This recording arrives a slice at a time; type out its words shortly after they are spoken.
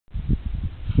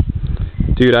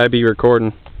Dude, I'd be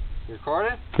recording. You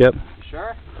recording? Yep. You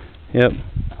sure? Yep.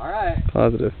 Alright.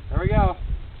 Positive. There we go.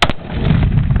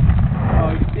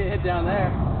 Oh, you can see it hit down there.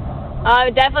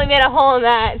 It definitely made a hole in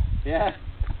that. Yeah.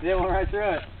 It went right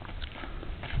through it.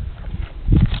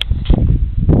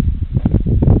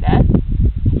 Deaf?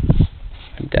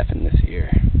 I'm deaf in this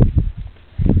ear.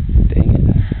 Dang it.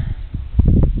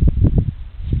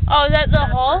 Oh, is that the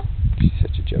hole? She's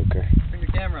such a joker. Bring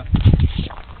your camera.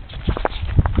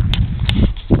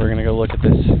 We're gonna go look at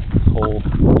this hole.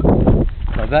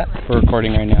 How's that? We're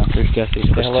recording right now. There's Jesse.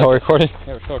 We're still recording?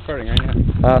 Yeah, we're still recording right now.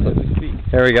 Awesome.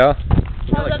 There we go.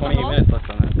 We got like 28 minutes left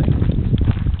on that thing.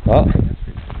 Well,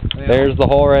 there's the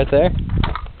hole right there.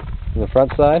 On the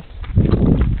front side.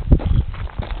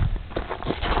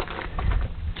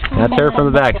 That's her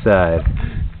from the back side.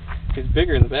 It's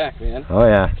bigger in the back, man. Oh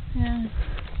yeah. Yeah.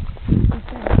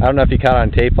 I don't know if you caught on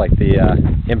tape like the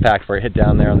impact where it hit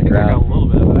down there on the ground. I got a little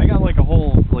bit of it. I got like a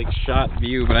whole shot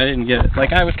view, but I didn't get it.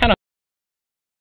 Like I was kind of